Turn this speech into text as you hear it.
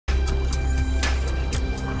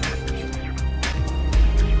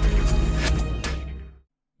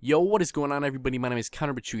Yo, what is going on, everybody? My name is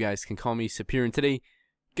Connor, but you guys can call me Superior, and today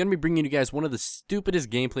gonna be bringing you guys one of the stupidest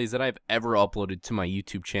gameplays that I've ever uploaded to my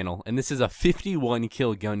YouTube channel, and this is a 51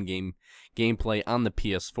 kill gun game gameplay on the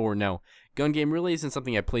PS4. Now, gun game really isn't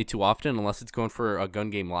something I play too often unless it's going for a gun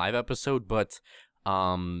game live episode, but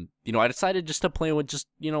I decided just to play with just,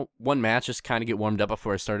 one match, just kind of get warmed up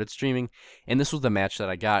before I started streaming, and this was the match that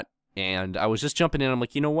I got. And I was just jumping in. I'm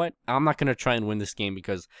like, you know what? I'm not going to try and win this game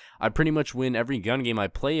because I pretty much win every gun game I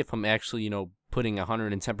play if I'm actually, putting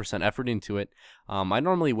 110% effort into it. I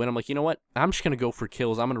normally win. I'm like, you know what? I'm just going to go for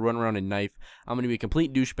kills. I'm going to run around and knife. I'm going to be a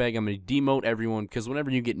complete douchebag. I'm going to demote everyone because whenever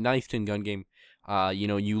you get knifed in gun game,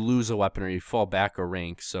 you lose a weapon or you fall back a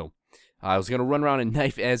rank. So I was going to run around and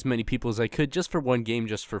knife as many people as I could just for one game,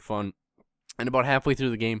 just for fun. And about halfway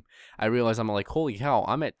through the game, I realized I'm like, holy cow,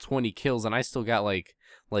 I'm at 20 kills and I still got like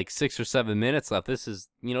 6 or 7 minutes left. This is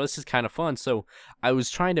kind of fun. So I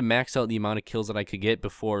was trying to max out the amount of kills that I could get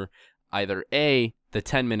before either A, the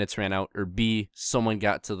 10 minutes ran out, or B, someone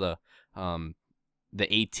got to the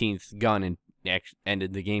 18th gun and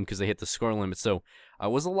ended the game because they hit the score limit. So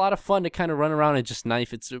it was a lot of fun to kind of run around and just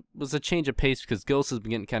knife. It was a change of pace because Ghost has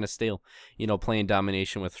been getting kind of stale, playing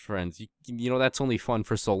domination with friends. That's only fun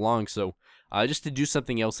for so long. So just to do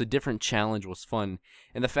something else, a different challenge was fun.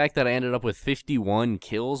 And the fact that I ended up with 51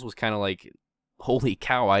 kills was kind of like, holy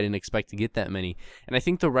cow, I didn't expect to get that many. And I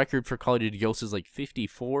think the record for Call of Duty Ghosts is like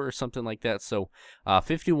 54 or something like that. So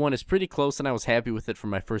 51 is pretty close, and I was happy with it for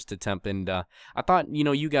my first attempt. And I thought,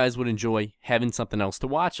 you guys would enjoy having something else to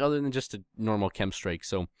watch other than just a normal chem strike.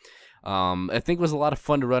 So I think it was a lot of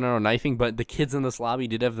fun to run around knifing, but the kids in this lobby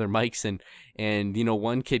did have their mics, and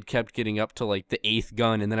one kid kept getting up to like the 8th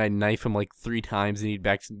gun, and then I'd knife him like 3 times, and he'd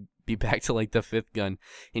be back to like the 5th gun,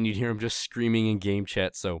 and you'd hear him just screaming in game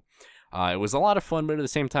chat. So it was a lot of fun, but at the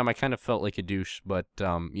same time, I kind of felt like a douche. But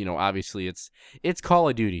obviously, it's Call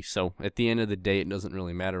of Duty, so at the end of the day, it doesn't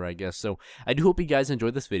really matter, I guess. So I do hope you guys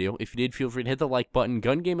enjoyed this video. If you did, feel free to hit the like button.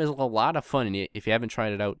 Gun game is a lot of fun, and if you haven't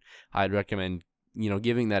tried it out, I'd recommend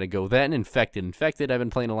giving that a go. That and Infected I've been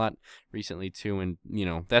playing a lot recently too, and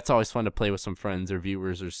that's always fun to play with some friends or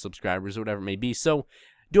viewers or subscribers or whatever it may be. So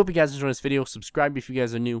do hope you guys enjoyed this video. Subscribe if you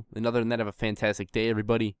guys are new, and other than that, have a fantastic day,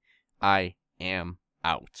 everybody. I am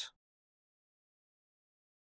out.